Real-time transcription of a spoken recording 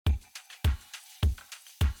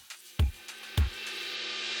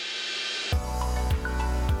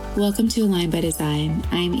Welcome to Align by Design.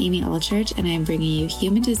 I'm Amy Allchurch, and I'm bringing you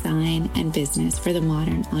human design and business for the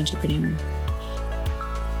modern entrepreneur.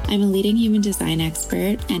 I'm a leading human design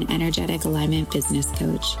expert and energetic alignment business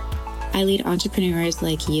coach. I lead entrepreneurs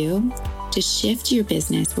like you to shift your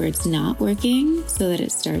business where it's not working so that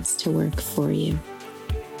it starts to work for you.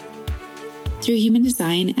 Through human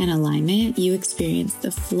design and alignment, you experience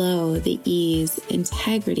the flow, the ease,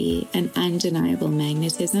 integrity, and undeniable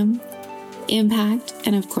magnetism, impact,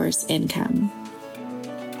 and of course, income.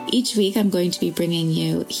 Each week, I'm going to be bringing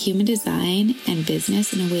you human design and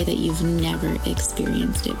business in a way that you've never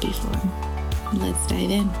experienced it before. Let's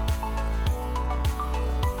dive in.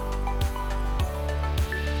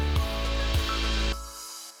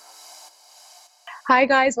 Hi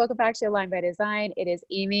guys, welcome back to Align by Design. It is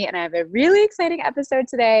Amy and I have a really exciting episode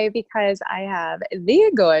today because I have the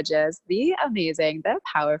gorgeous, the amazing, the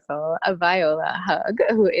powerful Viola Hug,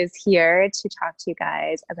 who is here to talk to you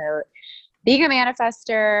guys about being a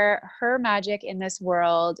manifester, her magic in this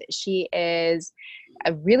world. She is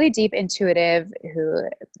a really deep intuitive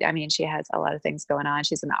she has a lot of things going on.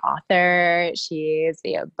 She's an author, she's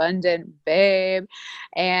the abundant babe,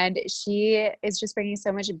 and she is just bringing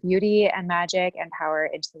so much beauty and magic and power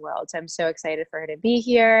into the world. So I'm so excited for her to be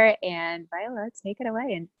here. And Viola, take it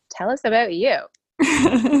away and tell us about you.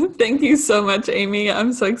 Thank you so much, Amy.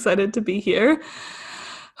 I'm so excited to be here.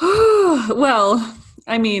 Well,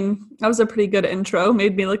 that was a pretty good intro.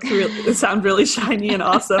 Made me sound really shiny and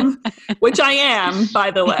awesome, which I am, by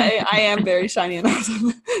the way. I am very shiny and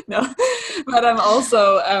awesome. No, but I'm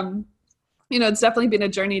also, it's definitely been a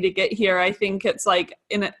journey to get here. I think it's like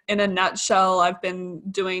in a nutshell, I've been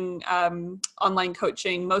doing online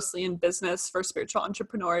coaching, mostly in business for spiritual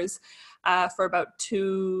entrepreneurs for about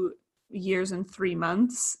 2 years and 3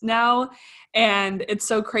 months now. And it's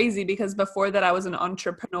so crazy because before that I was an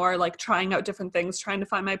entrepreneur, like trying out different things, trying to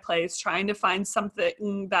find my place, trying to find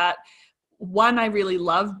something that one, I really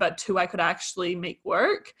love, but two, I could actually make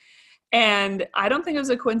work. And I don't think it was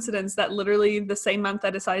a coincidence that literally the same month I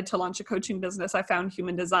decided to launch a coaching business, I found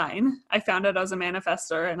human design. I found out I was a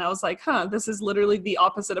manifester and I was like, this is literally the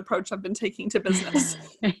opposite approach I've been taking to business.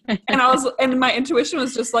 and my intuition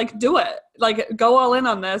was just like, do it, like go all in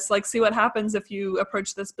on this, like see what happens if you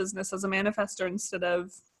approach this business as a manifester instead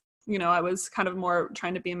of, I was kind of more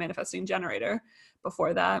trying to be a manifesting generator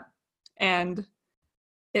before that. And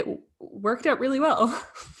it worked out really well.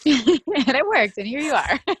 And it worked, and here you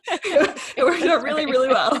are. It worked out really, really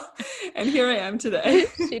well. And here I am today.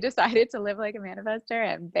 She decided to live like a manifester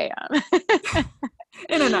and bam.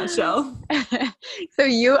 In a nutshell. So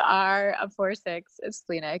you are a 4/6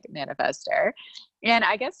 splenic manifester. And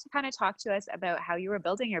I guess to kind of talk to us about how you were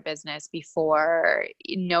building your business before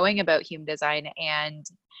knowing about human design and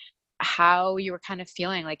how you were kind of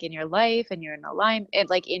feeling like in your life and you're in alignment,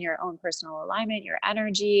 like in your own personal alignment, your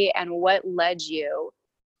energy, and what led you,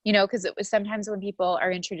 because it was sometimes when people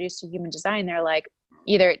are introduced to human design, they're like,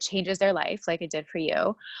 either it changes their life like it did for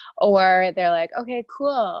you, or they're like, okay,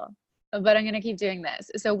 cool, but I'm going to keep doing this.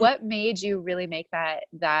 So what made you really make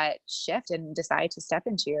that shift and decide to step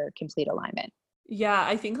into your complete alignment? Yeah,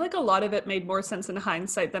 I think like a lot of it made more sense in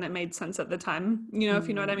hindsight than it made sense at the time, if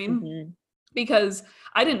you know what I mean? Mm-hmm. Because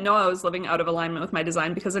I didn't know I was living out of alignment with my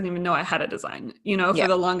design because I didn't even know I had a design, for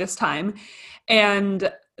the longest time.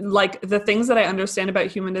 And like the things that I understand about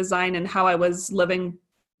human design and how I was living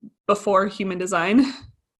before human design,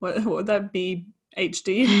 what would that be?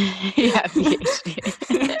 HD? Yeah,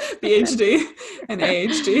 PhD. PhD and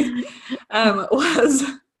AHD was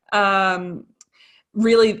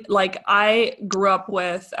really like I grew up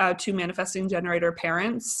with 2 manifesting generator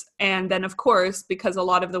parents. And then of course, because a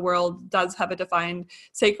lot of the world does have a defined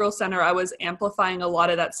sacral center, I was amplifying a lot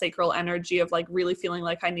of that sacral energy of like really feeling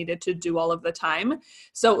like I needed to do all of the time.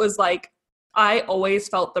 So it was like, I always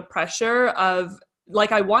felt the pressure of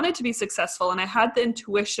like, I wanted to be successful and I had the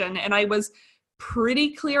intuition and I was pretty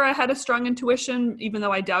clear I had a strong intuition, even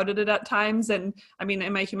though I doubted it at times. And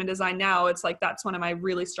in my human design now, it's like, that's one of my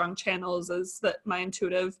really strong channels is that my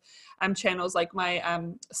intuitive channels, like my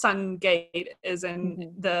sun gate is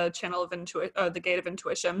in the channel of the gate of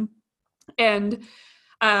intuition. And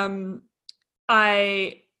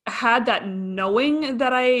I had that knowing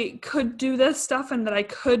that I could do this stuff and that I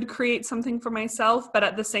could create something for myself. But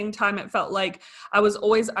at the same time, it felt like I was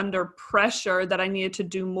always under pressure that I needed to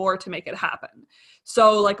do more to make it happen.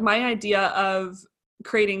 So like my idea of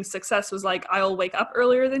creating success was like, I'll wake up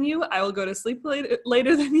earlier than you. I will go to sleep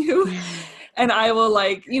later than you. And I will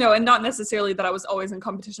like, and not necessarily that I was always in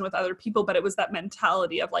competition with other people, but it was that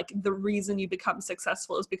mentality of like, the reason you become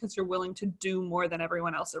successful is because you're willing to do more than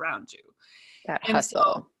everyone else around you. That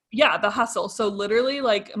hustle. yeah, the hustle. So literally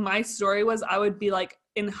like my story was I would be like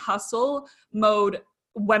in hustle mode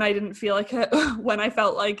when I didn't feel like it, when I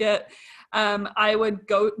felt like it. I would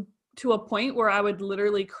go to a point where I would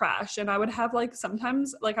literally crash, and I would have like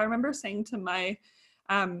sometimes, like I remember saying to my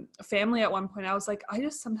family at one point, I was like, I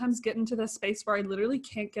just sometimes get into this space where I literally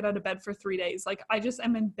can't get out of bed for 3 days. Like I just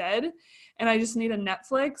am in bed and I just need a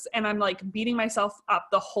Netflix, and I'm like beating myself up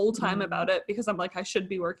the whole time about it because I'm like, I should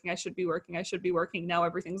be working. I should be working. I should be working. Now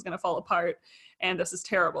everything's going to fall apart and this is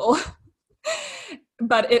terrible.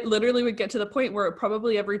 But it literally would get to the point where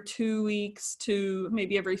probably every 2 weeks to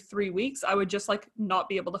maybe every 3 weeks, I would just like not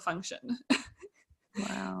be able to function.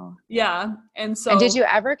 Wow. Yeah. And so, And did you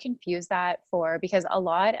ever confuse that because a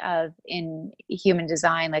lot of in human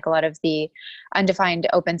design, like a lot of the undefined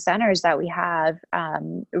open centers that we have,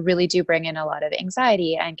 really do bring in a lot of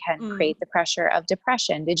anxiety and can create the pressure of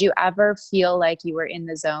depression. Did you ever feel like you were in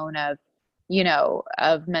the zone of,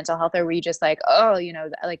 of mental health, or were you just like, oh,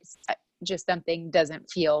 like just something doesn't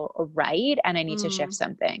feel right and I need to shift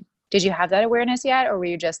something? Did you have that awareness yet? Or were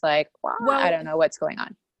you just like, well, I don't know what's going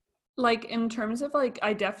on? Like in terms of like,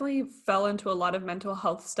 I definitely fell into a lot of mental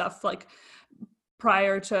health stuff like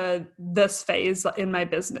prior to this phase in my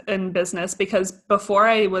business, because before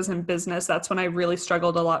I was in business, that's when I really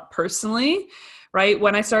struggled a lot personally. Right.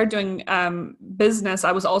 When I started doing business,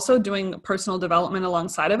 I was also doing personal development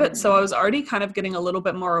alongside of it. So I was already kind of getting a little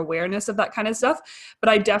bit more awareness of that kind of stuff. But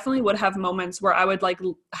I definitely would have moments where I would like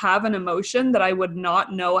have an emotion that I would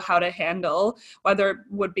not know how to handle, whether it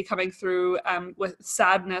would be coming through with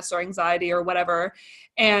sadness or anxiety or whatever.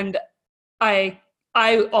 And I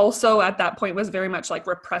also at that point was very much like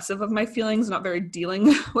repressive of my feelings, not very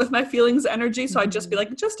dealing with my feelings energy. So I'd just be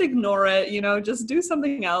like, just ignore it, just do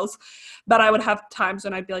something else. But I would have times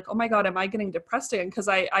when I'd be like, oh my God, am I getting depressed again? Because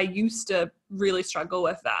I used to really struggle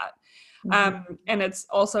with that. And it's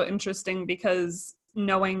also interesting because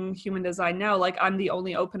knowing human design now, like I'm the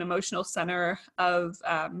only open emotional center of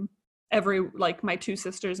like my two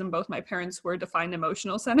sisters and both my parents were defined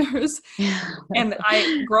emotional centers. And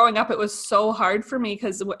growing up, it was so hard for me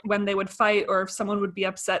because when they would fight or if someone would be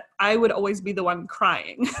upset, I would always be the one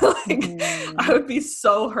crying. I would be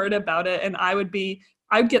so hurt about it. And I would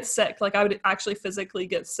get sick. Like I would actually physically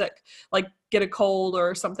get sick, like get a cold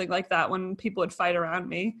or something like that when people would fight around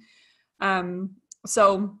me.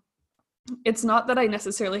 So it's not that I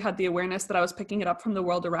necessarily had the awareness that I was picking it up from the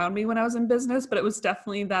world around me when I was in business, but it was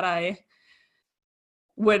definitely that I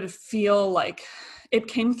would feel like it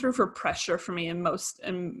came through for pressure for me in most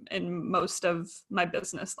of my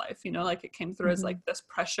business life, like it came through as like this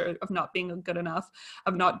pressure of not being good enough,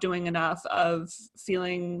 of not doing enough, of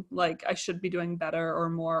feeling like I should be doing better or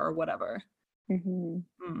more or whatever.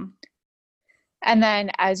 And then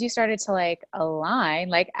as you started to like align,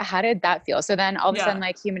 like how did that feel? So then all of a sudden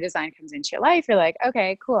like human design comes into your life. You're like,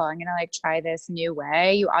 okay, cool. I'm going to like try this new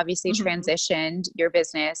way. You obviously transitioned your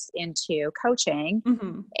business into coaching.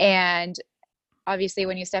 And obviously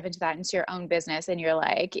when you step into your own business and you're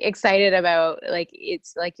like excited about like,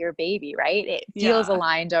 it's like your baby, right? It feels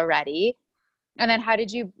aligned already. And then how did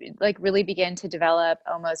you like really begin to develop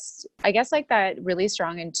almost, I guess, like that really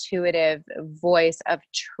strong intuitive voice of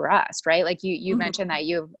trust, right? Like you mentioned that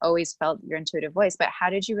you've always felt your intuitive voice, but how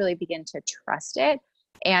did you really begin to trust it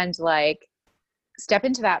and like step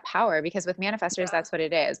into that power? Because with manifestors, that's what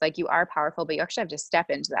it is. Like you are powerful, but you actually have to step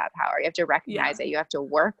into that power. You have to recognize it. You have to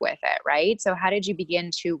work with it, right? So how did you begin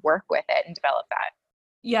to work with it and develop that?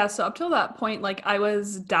 Yeah. So up till that point, like I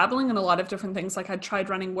was dabbling in a lot of different things. Like I tried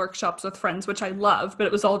running workshops with friends, which I love, but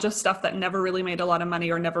it was all just stuff that never really made a lot of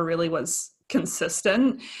money or never really was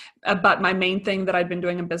consistent. But my main thing that I'd been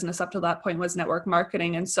doing in business up to that point was network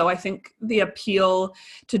marketing. And so I think the appeal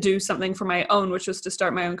to do something for my own, which was to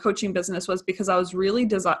start my own coaching business, was because I was really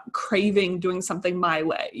craving doing something my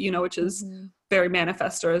way, which is very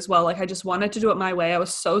manifestor as well. Like I just wanted to do it my way. I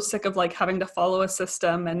was so sick of like having to follow a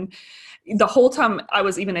system, and the whole time I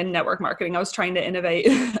was even in network marketing, I was trying to innovate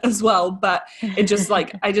as well, but it just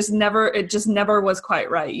like, it just never was quite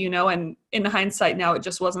right, and in hindsight now, it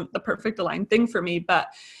just wasn't the perfect aligned thing for me, but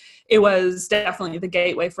it was definitely the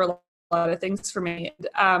gateway for a lot of things for me.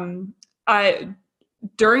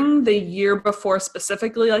 During the year before,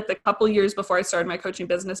 specifically like the couple years before I started my coaching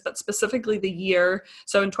business, but specifically the year,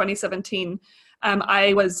 so in 2017,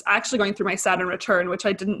 I was actually going through my Saturn return, which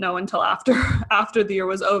I didn't know until after the year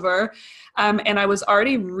was over. And I was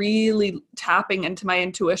already really tapping into my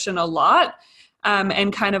intuition a lot,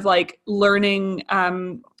 and kind of like learning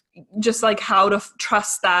just like how to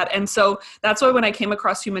trust that. And so that's why when I came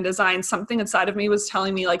across human design, something inside of me was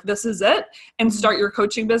telling me like, this is it, and start your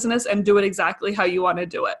coaching business and do it exactly how you want to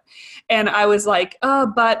do it. And I was like,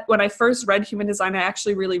 but when I first read human design, I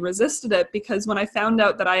actually really resisted it, because when I found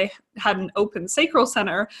out that I had an open sacral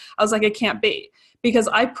center, I was like, it can't be, because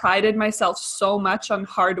I prided myself so much on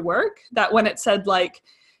hard work that when it said like,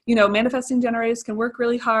 you know, manifesting generators can work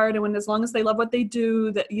really hard, and when, as long as they love what they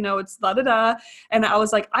do, that, you know, it's da da da. And I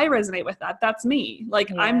was like, I resonate with that. That's me.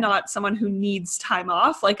 Like, I'm not someone who needs time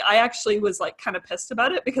off. Like, I actually was like kind of pissed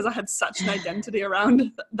about it, because I had such an identity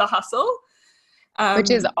around the hustle. Which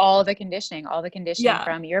is all the conditioning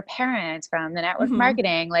from your parents, from the network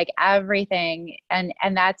marketing, like everything. And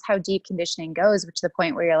that's how deep conditioning goes, which is the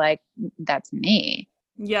point where you're like, that's me.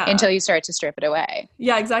 Yeah. Until you start to strip it away.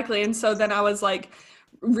 Yeah, exactly. And so then I was like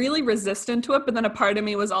really resistant to it. But then a part of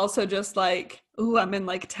me was also just like, ooh, I'm in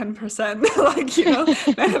like 10%. Like, you know,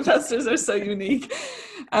 manifestors are so unique,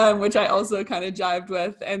 which I also kind of jived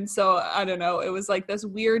with. And so I don't know, it was like this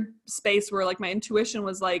weird space where like my intuition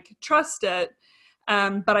was like, trust it.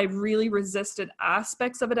 But I really resisted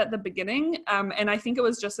aspects of it at the beginning. And I think it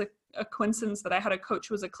was just a coincidence that I had a coach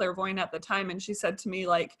who was a clairvoyant at the time. And she said to me,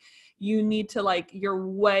 like, you need to, like, you're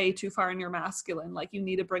way too far in your masculine. Like, you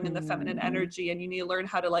need to bring in the feminine energy, and you need to learn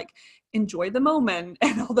how to like enjoy the moment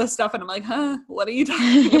and all this stuff. And I'm like, what are you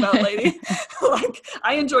talking about, lady? Like,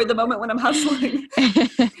 I enjoy the moment when I'm hustling.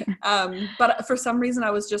 But for some reason I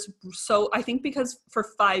was just I think because for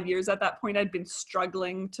 5 years at that point, I'd been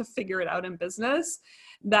struggling to figure it out in business,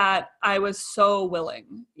 that I was so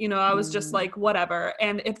willing, you know, I was just like, whatever.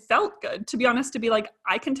 And it felt good, to be honest, to be like,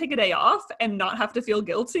 I can take a day off and not have to feel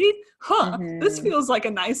guilty. This feels like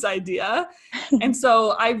a nice idea. And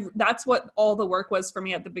so that's what all the work was for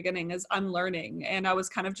me at the beginning, is unlearning. And I was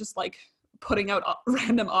kind of just like putting out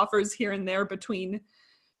random offers here and there between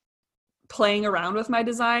playing around with my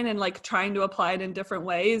design and like trying to apply it in different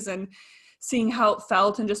ways, and seeing how it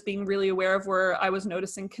felt, and just being really aware of where I was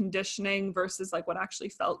noticing conditioning versus like what actually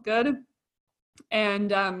felt good. And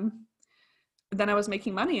then I was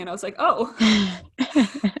making money, and I was like, oh,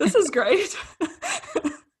 this is great.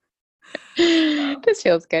 This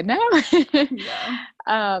feels good now.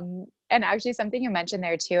 Yeah. And actually something you mentioned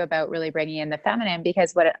there too about really bringing in the feminine,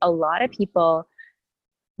 because what a lot of people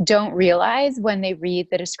don't realize when they read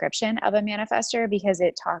the description of a manifestor, because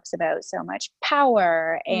it talks about so much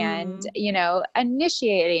power and, you know,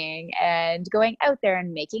 initiating and going out there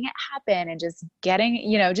and making it happen and just getting,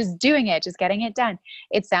 you know, just doing it, just getting it done.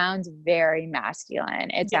 It sounds very masculine.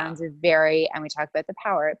 It sounds very, and we talk about the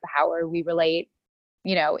power we relate,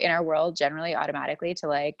 you know, in our world generally automatically to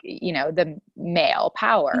like, you know, the male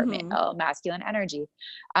power, male masculine energy.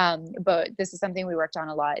 But this is something we worked on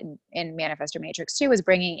a lot in Manifestor Matrix too, was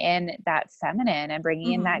bringing in that feminine and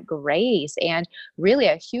bringing in that grace. And really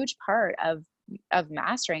a huge part of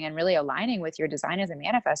mastering and really aligning with your design as a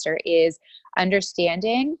manifestor is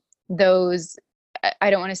understanding those, I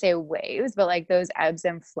don't want to say waves, but like those ebbs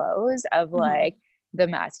and flows of like the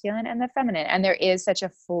masculine and the feminine. And there is such a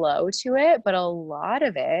flow to it, but a lot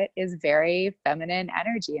of it is very feminine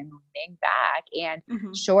energy and leaning back,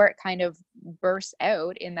 and short kind of bursts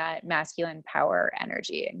out in that masculine power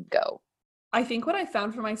energy and go. I think what I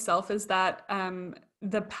found for myself is that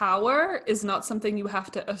the power is not something you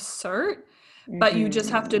have to assert, but you just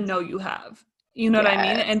have to know you have. You know what I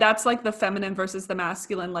mean? And that's like the feminine versus the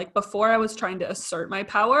masculine. Like before I was trying to assert my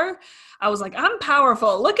power, I was like, I'm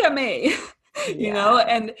powerful. Look at me. You know?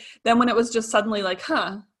 And then when it was just suddenly like,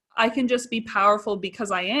 I can just be powerful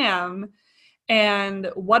because I am. And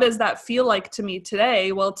what does that feel like to me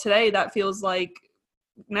today? Well, today that feels like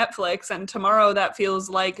Netflix, and tomorrow that feels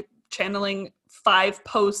like channeling 5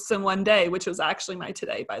 posts in one day, which was actually my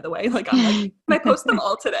today, by the way. Like, I'm like, can I post them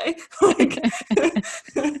all today? Like,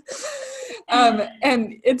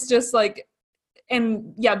 and it's just like,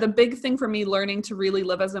 and yeah, the big thing for me learning to really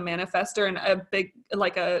live as a manifestor, and a big,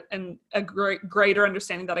 like a greater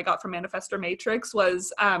understanding that I got from Manifestor Matrix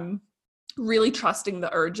was, really trusting the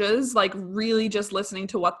urges, like really just listening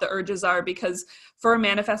to what the urges are, because for a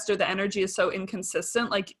manifestor, the energy is so inconsistent.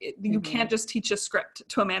 Like you can't just teach a script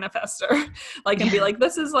to a manifestor, like, and be like,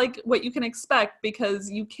 this is like what you can expect, because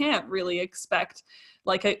you can't really expect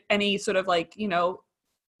like any sort of like, you know,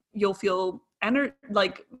 you'll feel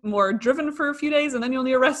like more driven for a few days and then you'll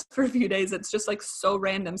need a rest for a few days. It's just like so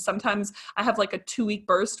random. Sometimes I have like a 2-week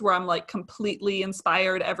burst where I'm like completely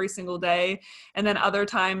inspired every single day. And then other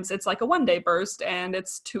times it's like a 1-day burst and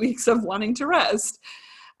it's 2 weeks of wanting to rest.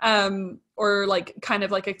 Or like kind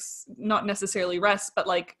of like not necessarily rest, but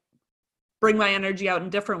like bring my energy out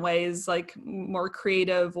in different ways, like more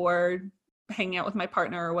creative or hanging out with my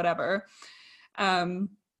partner or whatever.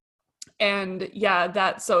 And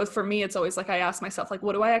yeah, so for me, it's always like, I ask myself, like,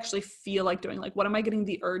 what do I actually feel like doing? Like, what am I getting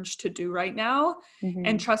the urge to do right now?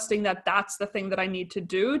 And trusting that that's the thing that I need to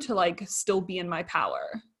do to like still be in my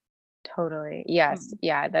power. Totally. Yes.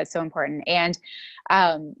 Yeah. That's so important. And,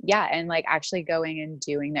 yeah. And like actually going and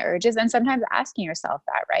doing the urges and sometimes asking yourself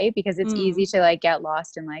that, right? Because it's easy to like get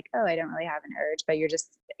lost in like, oh, I don't really have an urge, but you're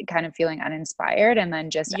just kind of feeling uninspired, and then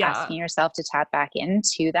just asking yourself to tap back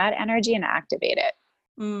into that energy and activate it.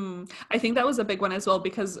 I think that was a big one as well,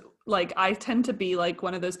 because like I tend to be like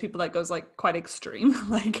one of those people that goes like quite extreme.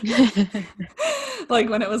 Like like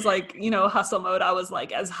when it was like, you know, hustle mode, I was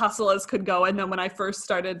like as hustle as could go. And then when I first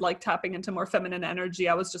started like tapping into more feminine energy,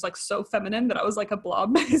 I was just like so feminine that I was like a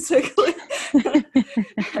blob basically.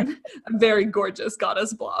 A very gorgeous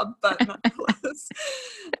goddess blob, but nonetheless.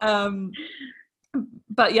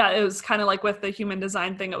 But yeah, it was kind of like with the human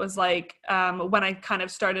design thing, it was like when I kind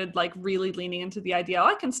of started like really leaning into the idea,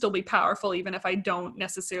 I can still be powerful even if I don't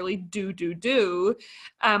necessarily do.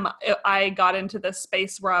 I got into this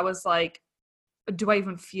space where I was like, do I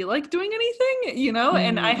even feel like doing anything? You know,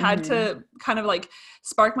 and I had to kind of like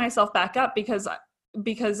spark myself back up, because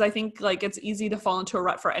I think like it's easy to fall into a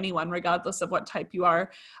rut for anyone, regardless of what type you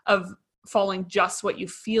are, of following just what you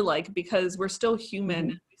feel like, because we're still human.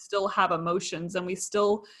 We still have emotions, and we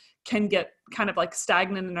still can get kind of like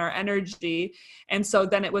stagnant in our energy. And so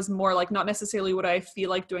then it was more like not necessarily what I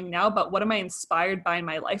feel like doing now, but what am I inspired by in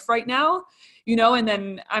my life right now, you know? And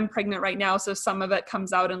then I'm pregnant right now, so some of it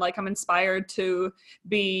comes out, and like I'm inspired to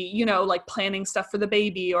be, you know, like planning stuff for the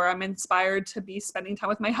baby, or I'm inspired to be spending time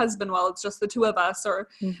with my husband while it's just the two of us, or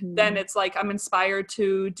then it's like I'm inspired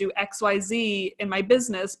to do XYZ in my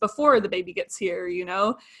business before the baby gets here, you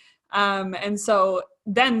know? And so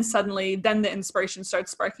then suddenly the inspiration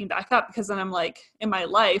starts sparking back up, because then I'm like, in my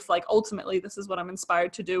life, like ultimately this is what I'm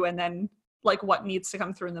inspired to do. And then like what needs to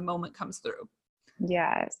come through in the moment comes through.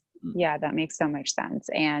 Yes. Yeah, that makes so much sense.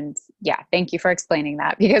 And yeah, thank you for explaining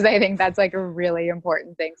that, because I think that's like a really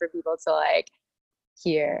important thing for people to like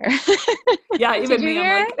hear. Yeah, even me,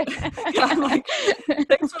 I'm like,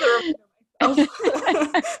 thanks for the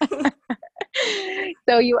reminder.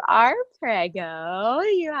 So you are preggo,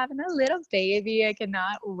 you're having a little baby. I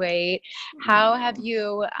cannot wait. How have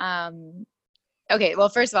you, okay, well,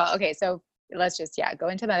 first of all, okay, so let's just, go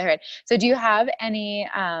into motherhood. So do you have any,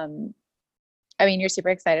 I mean, you're super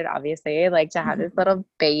excited, obviously, like to have this little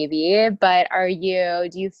baby, but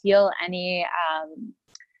do you feel any,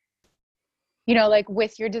 you know, like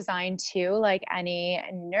with your design too, like any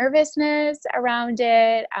nervousness around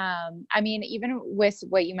it? I mean, even with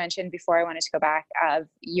what you mentioned before, I wanted to go back of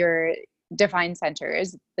your defined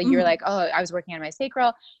centers, that you're like, oh, I was working on my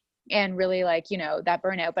sacral, and really like, you know, that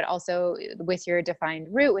burnout, but also with your defined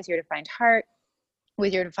root, with your defined heart,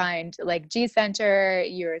 with your defined like G center,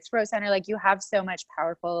 your throat center, like you have so much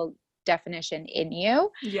powerful definition in you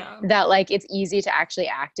that like it's easy to actually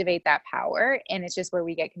activate that power, and it's just where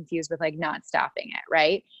we get confused with like not stopping it,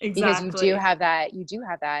 right? Exactly. Because you do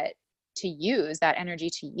have that to use, that energy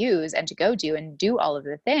to use and to go do all of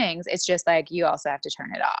the things. It's just like you also have to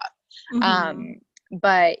turn it off.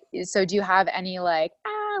 But so do you have any like,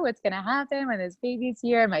 what's gonna happen when this baby's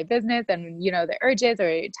here in my business, and you know, the urges,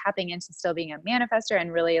 or tapping into still being a manifestor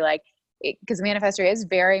and really like, because manifestor is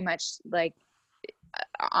very much like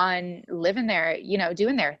on living their, you know,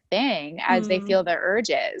 doing their thing as they feel the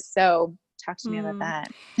urges. So talk to me about that.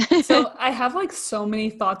 So I have like so many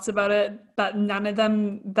thoughts about it, but none of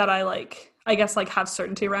them that I like, I guess like have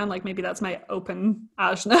certainty around. Like maybe that's my open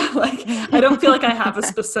ajna. Like I don't feel like I have a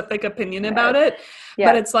specific opinion about it,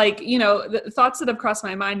 but it's like, you know, the thoughts that have crossed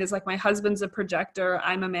my mind is like, my husband's a projector,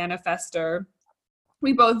 I'm a manifestor.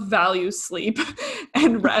 We both value sleep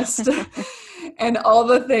and rest and all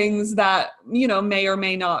the things that, you know, may or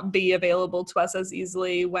may not be available to us as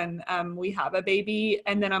easily when we have a baby.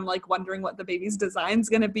 And then I'm like wondering what the baby's design is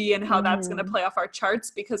going to be and how that's going to play off our charts,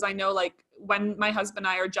 because I know like when my husband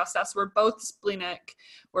and I are just us, we're both splenic,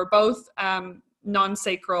 we're both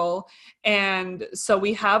non-sacral, and so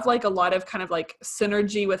we have like a lot of kind of like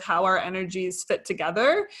synergy with how our energies fit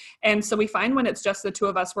together. And so we find when it's just the two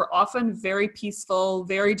of us, we're often very peaceful,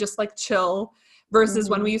 very just like chill, versus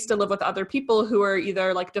when we used to live with other people who are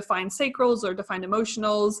either like defined sacrals or defined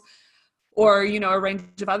emotionals, or, you know, a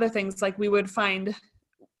range of other things. Like we would find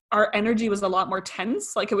our energy was a lot more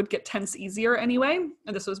tense, like it would get tense easier anyway.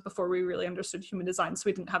 And this was before we really understood human design, so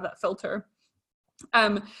we didn't have that filter.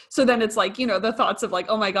 So then it's like, you know, the thoughts of like,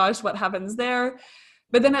 oh my gosh, what happens there?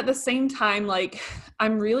 But then at the same time, like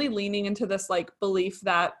I'm really leaning into this like belief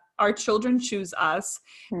that our children choose us,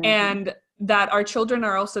 and that our children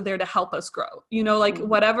are also there to help us grow. You know, like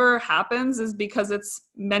whatever happens is because it's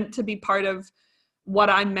meant to be part of what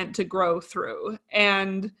I'm meant to grow through.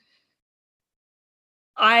 And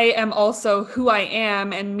I am also who I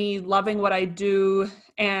am, and me loving what I do,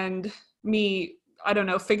 and me, I don't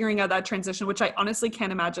know, figuring out that transition, which I honestly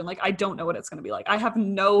can't imagine. Like, I don't know what it's going to be like. I have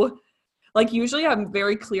no, like, usually I'm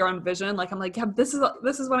very clear on vision. Like, I'm like, yeah, this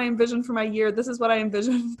is what I envision for my year. This is what I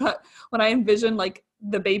envision. But when I envision like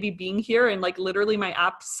the baby being here, and like literally my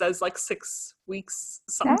app says like 6 weeks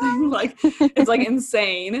something, like it's like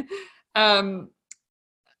insane.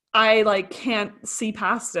 I like can't see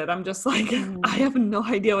past it. I'm just like, I have no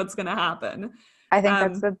idea what's going to happen. I think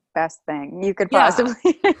that's the best thing you could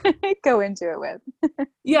possibly go into it with.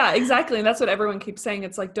 Yeah, exactly. And that's what everyone keeps saying.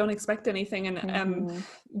 It's like, don't expect anything. And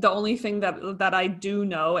the only thing that I do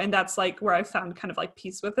know, and that's like where I found kind of like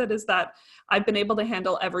peace with it, is that I've been able to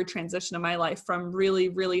handle every transition of my life, from really,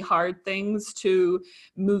 really hard things to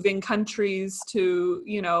moving countries to,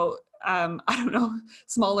 you know, I don't know,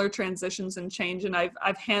 smaller transitions and change. And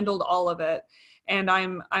I've handled all of it, and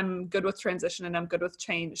I'm good with transition, and I'm good with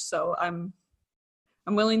change. So I'm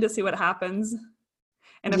willing to see what happens.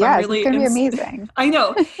 And if I'm really, it's going to be amazing. I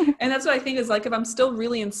know. And that's what I think is like, if I'm still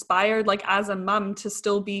really inspired, like as a mom, to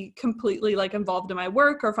still be completely like involved in my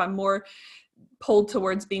work, or if I'm more pulled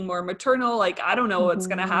towards being more maternal, like, I don't know what's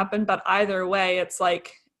going to happen, but either way, it's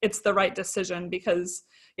like, it's the right decision. Because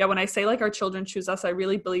yeah, when I say like our children choose us, I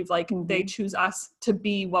really believe like they choose us to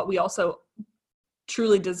be what we also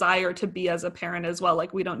truly desire to be as a parent as well.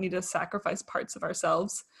 Like, we don't need to sacrifice parts of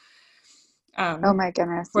ourselves. Oh my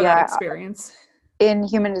goodness. For that experience. In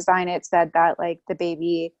Human Design, it said that like the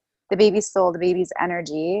baby's soul, the baby's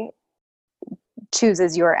energy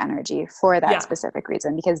chooses your energy for that specific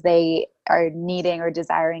reason, because they are needing or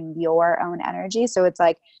desiring your own energy. So it's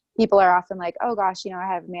like, people are often like, oh gosh, you know, I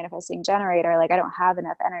have a manifesting generator, like I don't have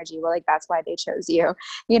enough energy. Well, like that's why they chose you.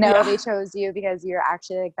 You know, they chose you because you're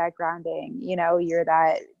actually like that grounding, you know, you're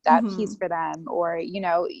that piece for them, or, you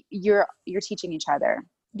know, you're teaching each other.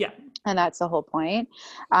 Yeah. And that's the whole point.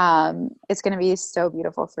 It's going to be so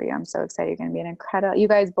beautiful for you. I'm so excited. You're going to be you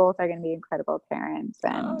guys both are going to be incredible parents,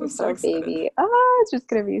 and this little baby. Oh, it's just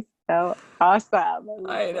going to be so awesome.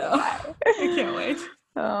 I know. I can't wait.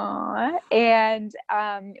 Oh, and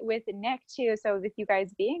with Nick too. So with you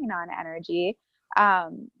guys being non-energy,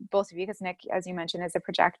 both of you, because Nick, as you mentioned, is a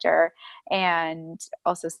projector and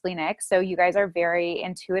also splenic. So you guys are very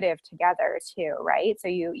intuitive together too, right? So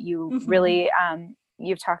you really,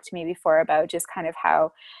 you've talked to me before about just kind of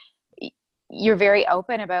how you're very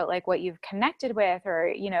open about like what you've connected with, or,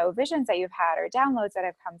 you know, visions that you've had or downloads that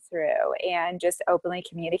have come through, and just openly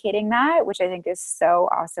communicating that, which I think is so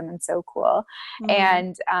awesome and so cool.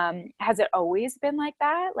 And has it always been like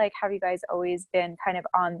that? Like, have you guys always been kind of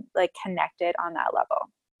on like connected on that level?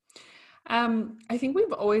 I think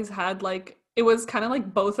we've always had like, it was kind of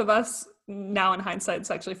like both of us. Now in hindsight,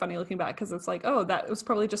 it's actually funny looking back, because it's like, oh, that was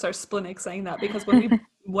probably just our splenic saying that, because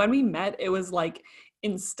when we met, it was like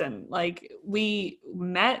instant. Like, we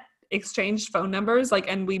met, exchanged phone numbers, like,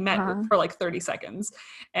 and we met for like 30 seconds,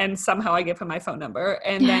 and somehow I gave him my phone number,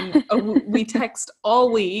 and then we text all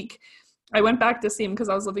week. I went back to see him because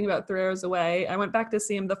I was living about 3 hours away. I went back to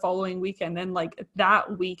see him the following weekend, and like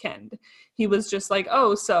that weekend, he was just like,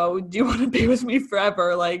 oh, so do you want to be with me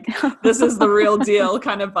forever? Like, this is the real deal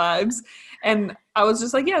kind of vibes. And I was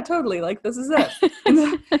just like, yeah, totally. Like, this is it.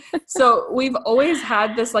 And so we've always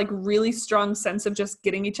had this like really strong sense of just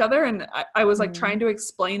getting each other. And I was like trying to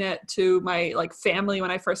explain it to my like family when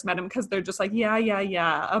I first met him, because they're just like,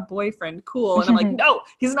 yeah, a boyfriend. Cool. And I'm like, no,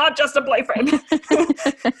 he's not just a boyfriend.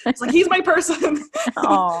 It's like, he's my person.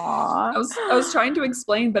 Aww. I was trying to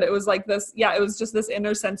explain, but it was like this, it was just this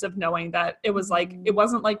inner sense of knowing that it was like, it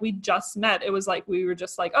wasn't like we just met. It was like, we were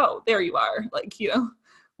just like, oh, there you are. Like, you know,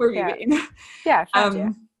 where have you been? Yeah, I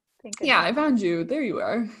found you. Yeah, I found you. There you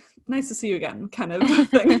are. Nice to see you again, kind of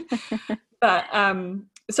thing. But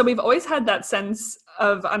so we've always had that sense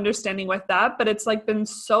of understanding with that, but it's like been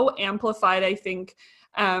so amplified, I think,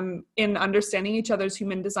 in understanding each other's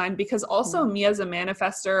human design, because also me as a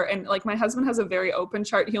manifester, and like my husband has a very open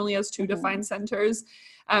chart. He only has 2 defined centers,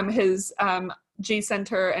 his G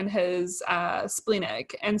center and his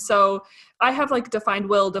splenic. And so I have like defined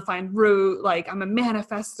will, defined root, like I'm a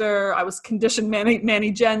manifester. I was conditioned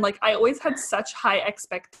Manny Jen. Like, I always had such high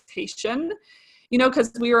expectation, you know,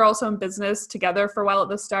 because we were also in business together for a while at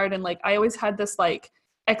the start. And like, I always had this like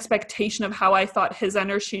expectation of how I thought his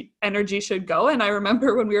energy should go. And I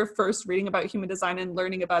remember when we were first reading about human design and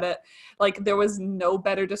learning about it, like there was no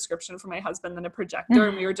better description for my husband than a projector.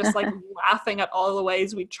 And we were just like laughing at all the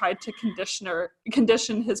ways we tried to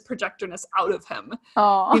condition his projectorness out of him.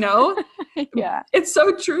 Oh, you know? Yeah. It's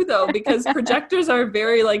so true though, because projectors are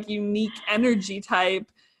very like unique energy type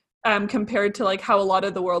compared to like how a lot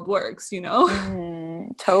of the world works, you know?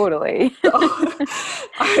 Totally. So,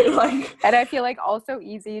 and I feel like also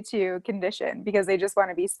easy to condition because they just want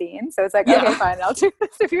to be seen. So it's like, okay, fine, I'll do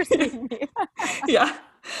this if you're seeing me. Yeah.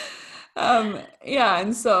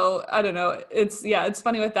 And so I don't know, it's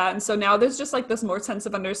funny with that. And so now there's just like this more sense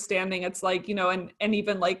of understanding. It's like, you know, and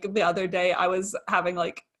even like the other day I was having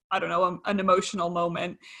like, I don't know, an emotional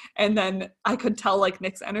moment. And then I could tell like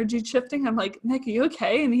Nick's energy shifting. I'm like, Nick, are you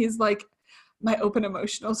okay? And he's like, my open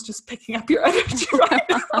emotional is just picking up your energy right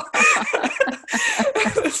now.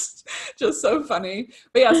 It's just so funny.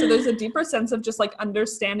 But yeah, so there's a deeper sense of just like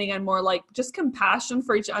understanding and more like just compassion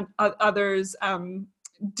for each other's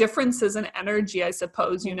differences in energy, I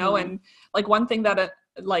suppose, you know. And like one thing that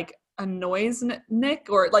like annoys Nick,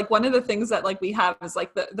 or like one of the things that like we have is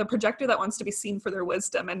like the projector that wants to be seen for their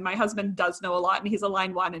wisdom. And my husband does know a lot, and he's a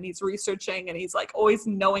line 1 and he's researching and he's like always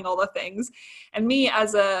knowing all the things. And me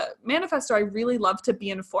as a manifestor, I really love to be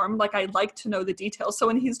informed. Like I like to know the details. So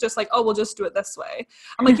when he's just like, oh, we'll just do it this way,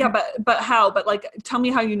 I'm like, yeah, but how? But like, tell me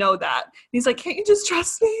how you know that. And he's like, can't you just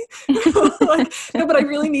trust me? Like, no, but I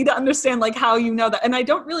really need to understand like how you know that. And I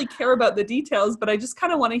don't really care about the details, but I just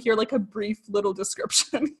kind of want to hear like a brief little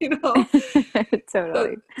description, you know?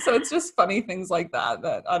 Totally. So it's just funny things like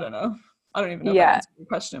that I don't know. I don't even know if I answered your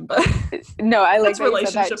question, but no, I like that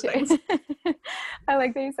relationship things. I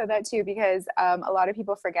like that you said that too, because a lot of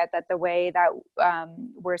people forget that the way that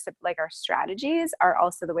we're like our strategies are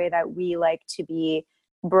also the way that we like to be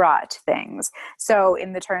brought things. So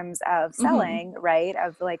in the terms of selling, right,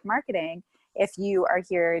 of like marketing, if you are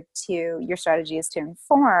here to, your strategy is to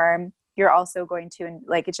inform, you're also going to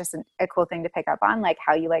like, it's just a cool thing to pick up on, like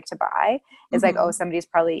how you like to buy is like, oh, somebody's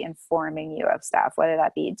probably informing you of stuff, whether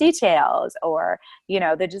that be details or, you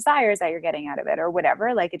know, the desires that you're getting out of it or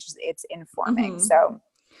whatever, like it's informing. So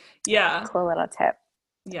yeah, cool little tip.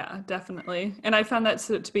 Yeah, definitely. And I found that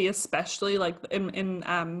to be especially like in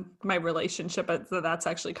my relationship, that's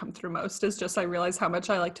actually come through most, is just I realize how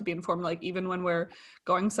much I like to be informed. Like even when we're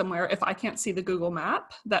going somewhere, if I can't see the Google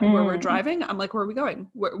map that where we're driving, I'm like, where are we going?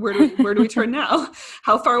 Where do we turn now?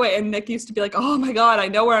 How far away? And Nick used to be like, oh my God, I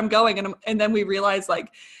know where I'm going. And then we realized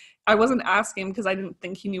like, I wasn't asking because I didn't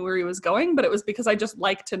think he knew where he was going, but it was because I just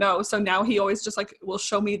like to know. So now he always just like will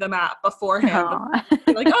show me the map beforehand.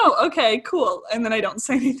 Like, oh, okay, cool. And then I don't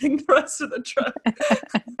say anything the rest of the trip.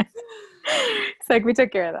 It's like we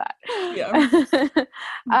took care of that. Yeah.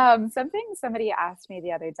 Somebody asked me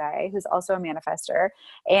the other day, who's also a manifestor,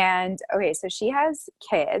 and okay, so she has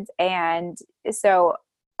kids, and so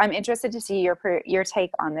I'm interested to see your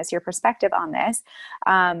take on this, your perspective on this.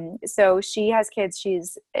 So she has kids,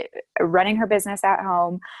 she's running her business at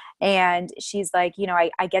home, and she's like, you know, I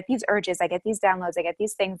get these urges, I get these downloads, I get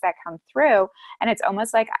these things that come through, and it's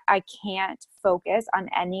almost like I can't focus on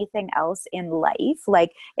anything else in life. Like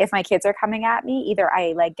if my kids are coming at me, either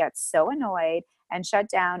I like get so annoyed and shut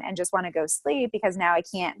down and just want to go sleep because now I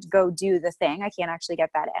can't go do the thing. I can't actually get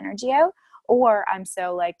that energy out. Or I'm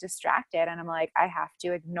so like distracted and I'm like, I have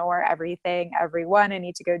to ignore everything, everyone. I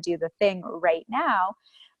need to go do the thing right now.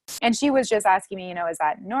 And she was just asking me, you know, is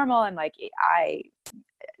that normal? I'm like, I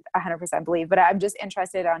 100% believe, but I'm just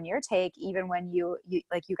interested on your take. Even when you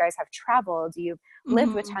like, you guys have traveled, you've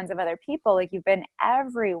lived with tons of other people, like you've been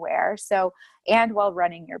everywhere. So, and while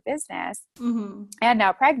running your business and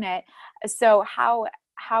now pregnant. So how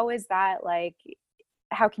is that like,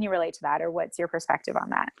 how can you relate to that, or what's your perspective on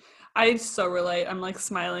that? I so relate. I'm like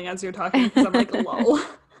smiling as you're talking because I'm like, lol.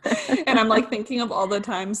 And I'm like thinking of all the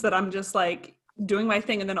times that I'm just like doing my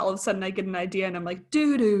thing and then all of a sudden I get an idea and I'm like,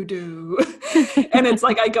 do. And it's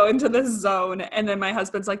like I go into this zone and then my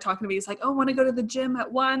husband's like talking to me. He's like, oh, want to go to the gym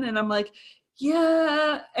at 1? And I'm like,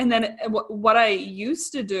 yeah. And then what I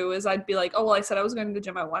used to do is I'd be like, oh, well, I said I was going to the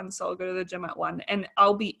gym at 1, so I'll go to the gym at 1, and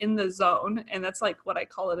I'll be in the zone. And that's like what I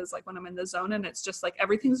call it, is like when I'm in the zone and it's just like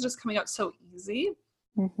everything's just coming out so easy.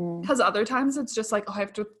 Because other times it's just like, oh, I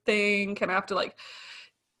have to think and I have to like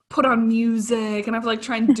put on music and I have to like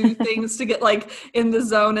try and do things to get like in the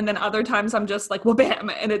zone. And then other times I'm just like, well, bam,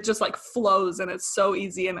 and it just like flows and it's so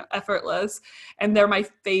easy and effortless. And they're my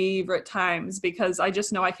favorite times because I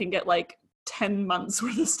just know I can get like 10 months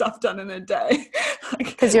worth of stuff done in a day.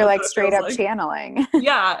 Because you're like straight up channeling.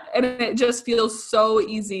 Yeah. And it just feels so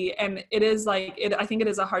easy. And it is like, I think it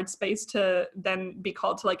is a hard space to then be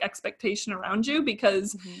called to like expectation around you,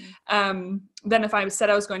 because then if I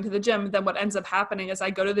said I was going to the gym, then what ends up happening is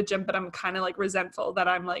I go to the gym, but I'm kind of like resentful that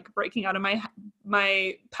I'm like breaking out of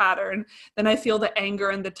my pattern. Then I feel the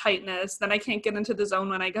anger and the tightness. Then I can't get into the zone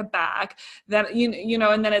when I get back. Then, you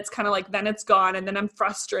know, and then it's kind of like, then it's gone. And then I'm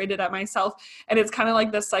frustrated at myself. And it's kind of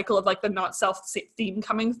like this cycle of like the not self theme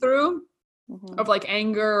coming through of like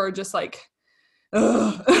anger or just like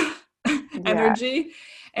energy.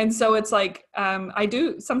 And so it's like,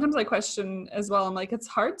 sometimes I question as well. I'm like, it's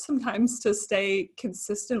hard sometimes to stay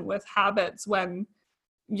consistent with habits when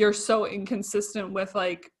you're so inconsistent with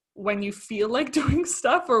like when you feel like doing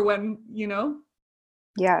stuff or when, you know.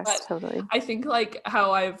 Yes, but totally. I think like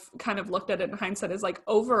how I've kind of looked at it in hindsight is like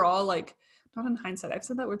overall, like not in hindsight, I've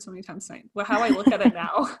said that word so many times tonight, but how I look at it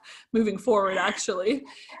now moving forward actually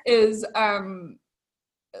is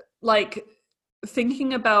like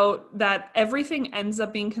thinking about that everything ends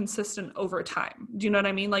up being consistent over time. Do you know what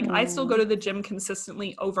I mean? Like I still go to the gym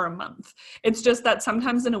consistently over a month. It's just that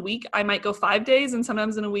sometimes in a week I might go 5 days, and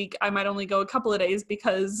sometimes in a week I might only go a couple of days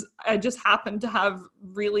because I just happen to have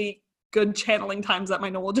really good channeling times at my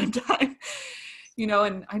normal gym time. You know,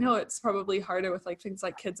 and I know it's probably harder with like things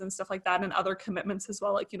like kids and stuff like that and other commitments as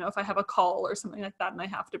well. Like, you know, if I have a call or something like that and I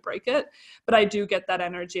have to break it, but I do get that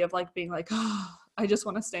energy of like being like, oh, I just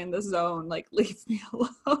want to stay in the zone. Like, leave me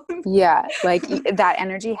alone. Yeah. Like that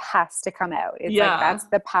energy has to come out. It's like, that's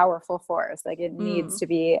the powerful force. Like it needs to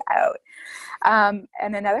be out. And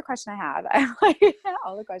another question I have, I like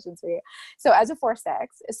all the questions for you. So as a 4-6,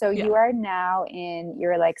 so you are now in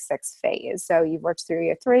your like 6th phase. So you've worked through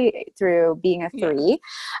your 3 through being a 3.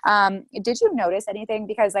 Did you notice anything?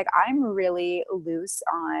 Because like, I'm really loose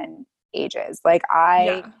on ages. Like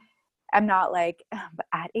I'm not like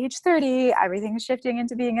at age 30, everything's shifting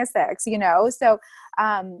into being a 6, you know? So,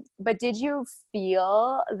 but did you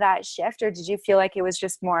feel that shift, or did you feel like it was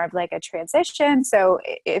just more of like a transition? So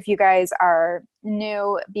if you guys are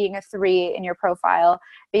new, being a 3 in your profile,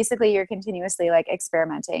 basically you're continuously like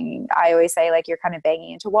experimenting. I always say like you're kind of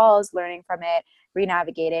banging into walls, learning from it,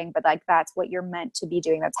 re-navigating, but like that's what you're meant to be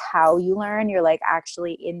doing. That's how you learn. You're like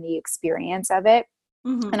actually in the experience of it.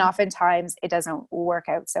 And oftentimes it doesn't work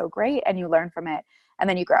out so great, and you learn from it and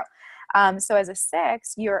then you grow. So as a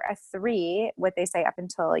 6, you're a 3, what they say, up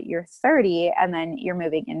until you're 30, and then you're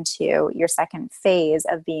moving into your 2nd phase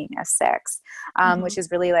of being a 6, which is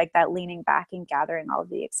really like that leaning back and gathering all of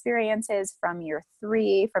the experiences from your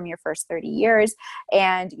 3, from your first 30 years.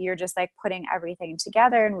 And you're just like putting everything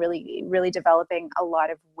together and really, really developing a lot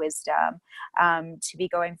of wisdom to be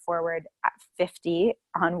going forward at 50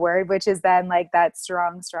 onward, which is then like that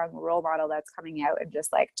strong role model that's coming out and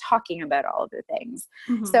just like talking about all of the things.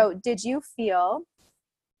 So did you feel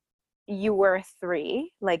you were a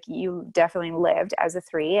 3, like you definitely lived as a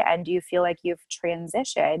 3, and do you feel like you've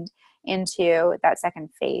transitioned into that 2nd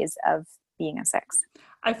phase of being a 6?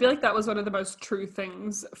 I feel like that was one of the most true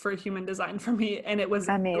things for human design for me. And it was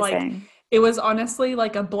amazing. Like, it was honestly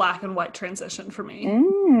like a black and white transition for me.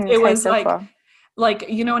 It was so like, cool. Like,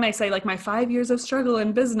 you know, when I say like my 5 years of struggle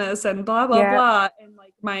in business and blah, blah, blah, and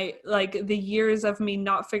like my, like the years of me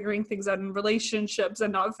not figuring things out in relationships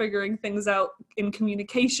and not figuring things out in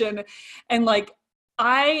communication. And like,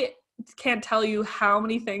 I can't tell you how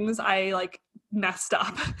many things I like messed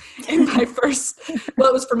up in my first, well,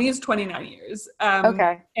 it was for me, it's 29 years.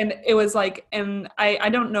 And it was like, and I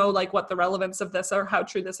don't know like what the relevance of this or how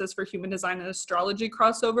true this is for human design and astrology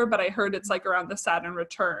crossover, but I heard it's like around the Saturn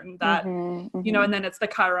return that, you know, and then it's the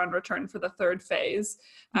Chiron return for the 3rd phase,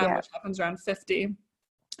 which happens around 50.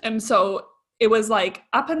 And so it was like,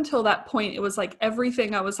 up until that point, it was like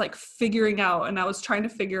everything I was like figuring out, and I was trying to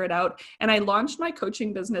figure it out. And I launched my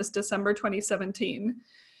coaching business December 2017,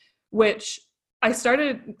 which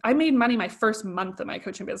I made money my first month of my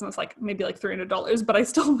coaching business, like maybe like $300, but I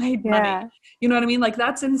still made money. You know what I mean? Like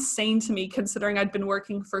that's insane to me, considering I'd been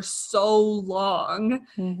working for so long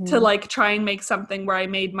to like try and make something where I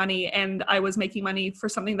made money, and I was making money for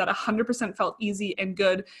something that 100% felt easy and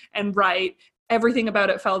good and right. Everything about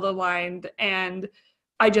it felt aligned, and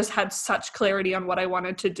I just had such clarity on what I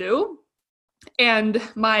wanted to do. And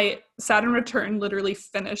my Saturn return literally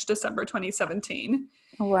finished December 2017.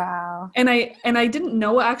 Wow. And I didn't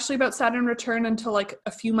know actually about Saturn return until like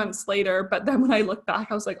a few months later. But then when I look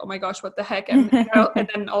back, I was like, oh my gosh, what the heck? And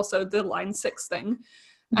then also the line 6 thing.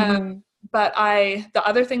 But the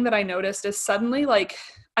other thing that I noticed is suddenly, like,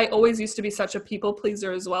 I always used to be such a people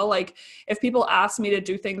pleaser as well. Like if people ask me to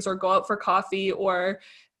do things or go out for coffee or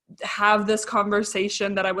have this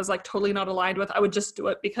conversation that I was like totally not aligned with, I would just do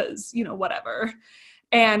it because, you know, whatever.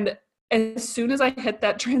 And as soon as I hit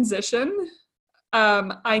that transition,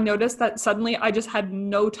 I noticed that suddenly I just had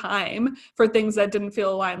no time for things that didn't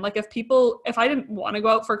feel aligned. Like if I didn't want to go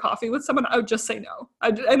out for coffee with someone, I would just say no.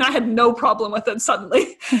 And I had no problem with it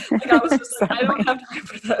suddenly. Like I was just like, I don't have time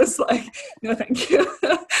for this. Like, no, thank you.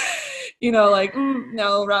 You know, like,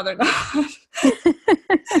 no, rather not.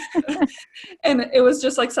 And it was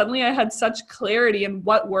just like, suddenly I had such clarity in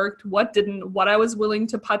what worked, what didn't, what I was willing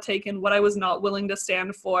to partake in, what I was not willing to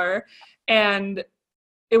stand for. And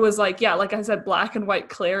it was like, yeah, like I said, black and white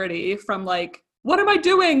clarity from like, what am I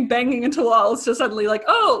doing? Banging into walls to suddenly like,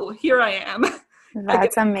 oh, here I am.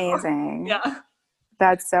 That's amazing. Yeah.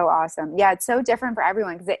 That's so awesome. Yeah. It's so different for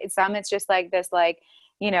everyone because it's just like this, like,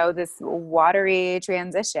 you know, this watery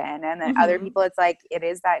transition. And then other people, it's like, it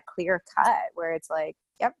is that clear cut where it's like,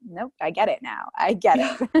 yep, nope, I get it now. I get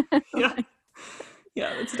it. Yeah.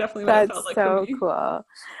 Yeah, that's definitely what it felt like for me. So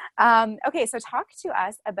cool. Okay, so talk to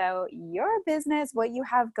us about your business, what you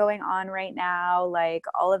have going on right now, like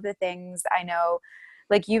all of the things. I know,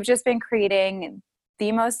 like you've just been creating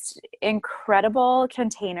the most incredible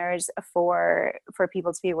containers for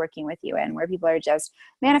people to be working with you in, where people are just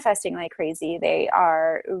manifesting like crazy. They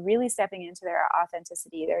are really stepping into their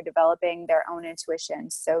authenticity. They're developing their own intuition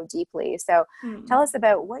so deeply. So tell us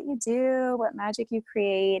about what you do, what magic you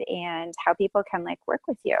create, and how people can like work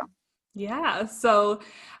with you. Yeah. So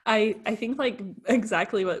I think like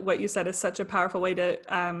exactly what you said is such a powerful way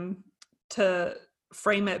to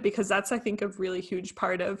frame it, because that's, I think, a really huge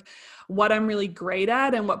part of what I'm really great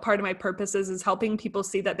at, and what part of my purpose is helping people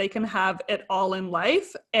see that they can have it all in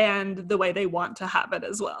life and the way they want to have it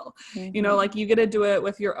as well. You know, like you get to do it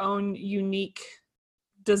with your own unique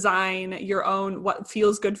design, your own, what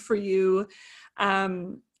feels good for you.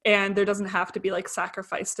 And there doesn't have to be like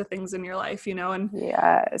sacrifice to things in your life, you know? And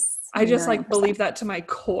yes, I just like believe that to my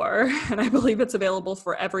core, and I believe it's available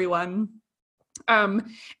for everyone.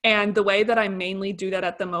 And the way that I mainly do that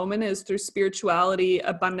at the moment is through spirituality,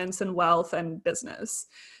 abundance and wealth, and business.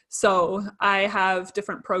 So I have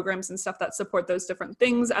different programs and stuff that support those different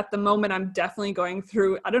things. At the moment, I'm definitely going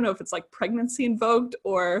through, I don't know if it's like pregnancy invoked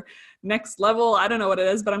or next level. I don't know what it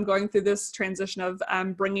is, but I'm going through this transition of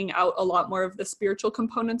bringing out a lot more of the spiritual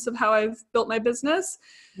components of how I've built my business,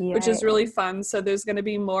 which is really fun. So there's going to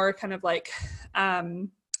be more kind of like,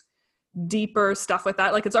 deeper stuff with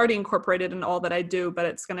that. Like it's already incorporated in all that I do, but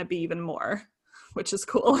it's going to be even more, which is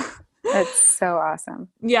cool. That's so awesome.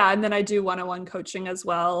 Yeah. And then I do one-on-one coaching as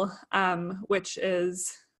well, which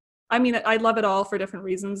is, I mean, I love it all for different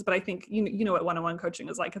reasons, but I think, you know what one-on-one coaching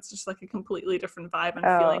is like. It's just like a completely different vibe and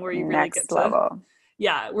feeling where you really get to, level.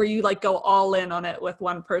 Yeah, where you like go all in on it with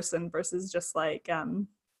one person versus just like,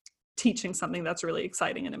 teaching something that's really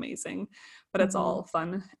exciting and amazing, but it's all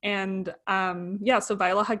fun. And so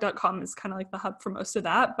violahug.com is kind of like the hub for most of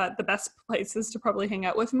that, but the best places to probably hang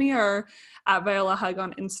out with me are at violahug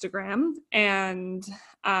on Instagram, and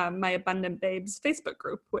my Abundant Babes Facebook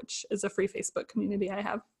group, which is a free Facebook community I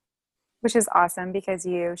have. Which is awesome because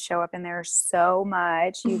you show up in there so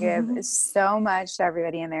much. You give so much to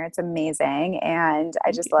everybody in there. It's amazing. And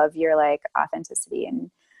I just love your like authenticity and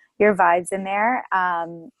your vibes in there.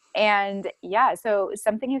 And yeah, so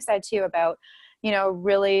something you said too about, you know,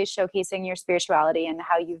 really showcasing your spirituality and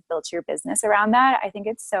how you've built your business around that. I think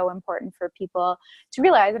it's so important for people to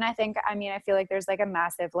realize. And I feel like there's like a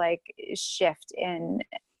massive like shift in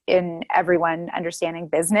everyone understanding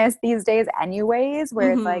business these days anyways,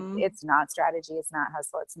 where it's like, it's not strategy, it's not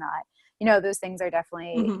hustle, it's not, you know, those things are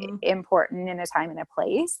definitely important in a time and a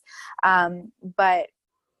place. But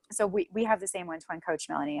so we have the same one-to-one coach,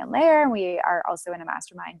 Melanie and Lair, and we are also in a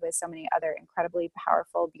mastermind with so many other incredibly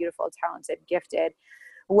powerful, beautiful, talented, gifted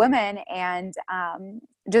women. And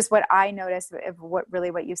just what I noticed of what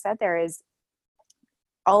you said there is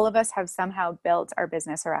all of us have somehow built our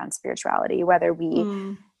business around spirituality, whether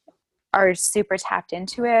we are super tapped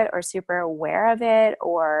into it or super aware of it,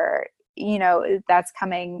 or, you know, that's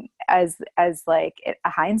coming as like a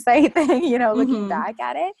hindsight thing, you know, looking back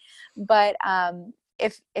at it. But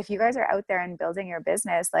if you guys are out there and building your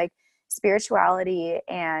business, like spirituality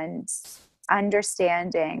and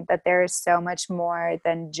understanding that there is so much more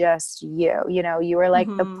than just you know, you are like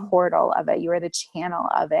the portal of it, you are the channel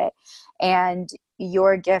of it, and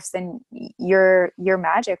your gifts and your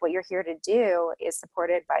magic, what you're here to do, is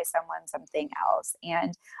supported by something else,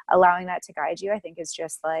 and allowing that to guide you, I think, is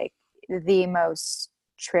just like the most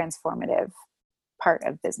transformative part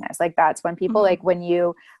of business. Like that's when people like when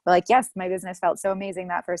you were like, yes, my business felt so amazing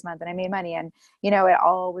that first month and I made money, and you know, it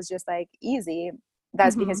all was just like easy.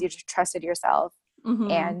 That's because you trusted yourself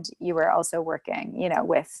and you were also working, you know,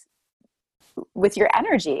 with your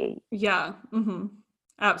energy. Yeah.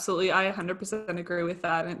 Absolutely. I 100% agree with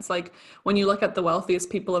that. And it's like when you look at the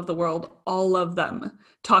wealthiest people of the world, all of them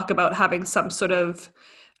talk about having some sort of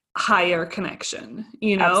higher connection,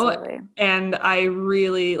 you know? Absolutely. And I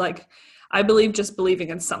really like, I believe just believing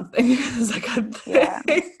in something is a good thing. Yeah.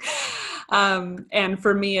 And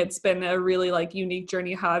for me, it's been a really like unique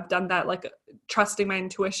journey how I've done that. Like trusting my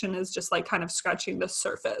intuition is just like kind of scratching the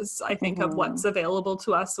surface, I think, of what's available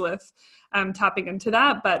to us with tapping into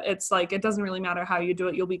that. But it's like, it doesn't really matter how you do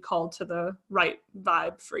it. You'll be called to the right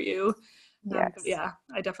vibe for you. Yes. Yeah,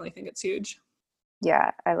 I definitely think it's huge.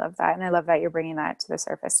 Yeah, I love that. And I love that you're bringing that to the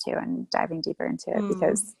surface too and diving deeper into it,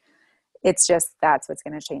 because it's just, that's what's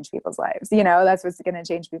going to change people's lives. You know, that's what's going to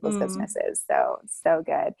change people's businesses. So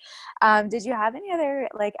good. Did you have any other,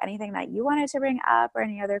 like anything that you wanted to bring up, or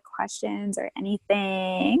any other questions or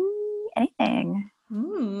anything?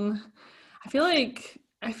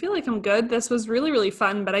 I feel like I'm good. This was really, really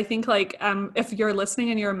fun. But I think like, if you're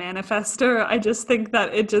listening and you're a manifester, I just think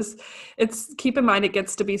that it's keep in mind, it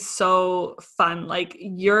gets to be so fun. Like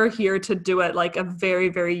you're here to do it like a very,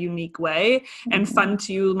 very unique way, and fun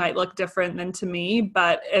to you might look different than to me,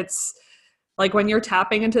 but it's like when you're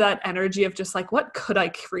tapping into that energy of just like, what could I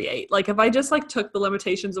create? Like if I just like took the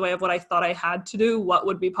limitations away of what I thought I had to do, what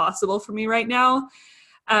would be possible for me right now?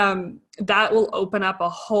 That will open up a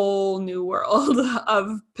whole new world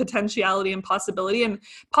of potentiality and possibility, and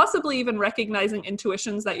possibly even recognizing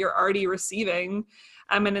intuitions that you're already receiving,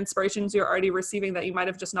 and inspirations you're already receiving that you might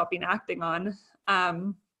have just not been acting on.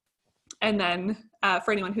 And then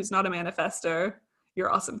for anyone who's not a manifester, you're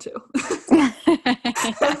awesome too.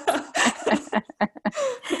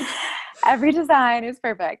 Every design is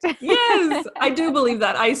perfect. Yes, I do believe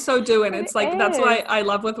that. I so do. And it's like, that's why I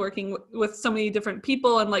love with working with so many different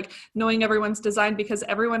people and like knowing everyone's design, because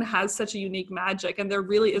everyone has such a unique magic, and there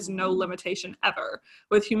really is no limitation ever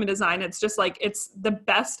with human design. It's just like, it's the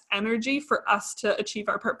best energy for us to achieve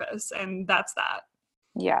our purpose. And that's that.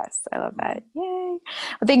 Yes, I love that. Yay.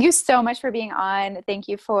 Well, thank you so much for being on. Thank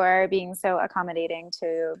you for being so accommodating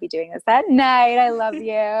to be doing this at night. I love you.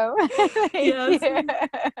 Yes, you.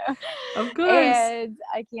 Of course. And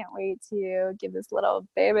I can't wait to give this little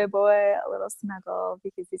baby boy a little snuggle,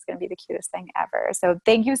 because he's going to be the cutest thing ever. So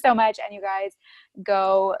thank you so much. And you guys,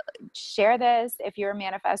 go share this. If you're a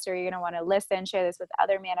manifestor, you're going to want to listen, share this with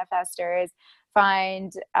other manifestors.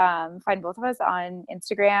 Find both of us on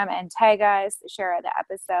Instagram and tag us, share the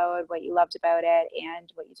episode, what you loved about it and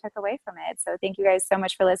what you took away from it. So thank you guys so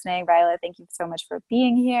much for listening. Violet, thank you so much for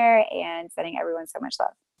being here and sending everyone so much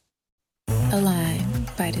love. Align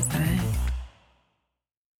by Design.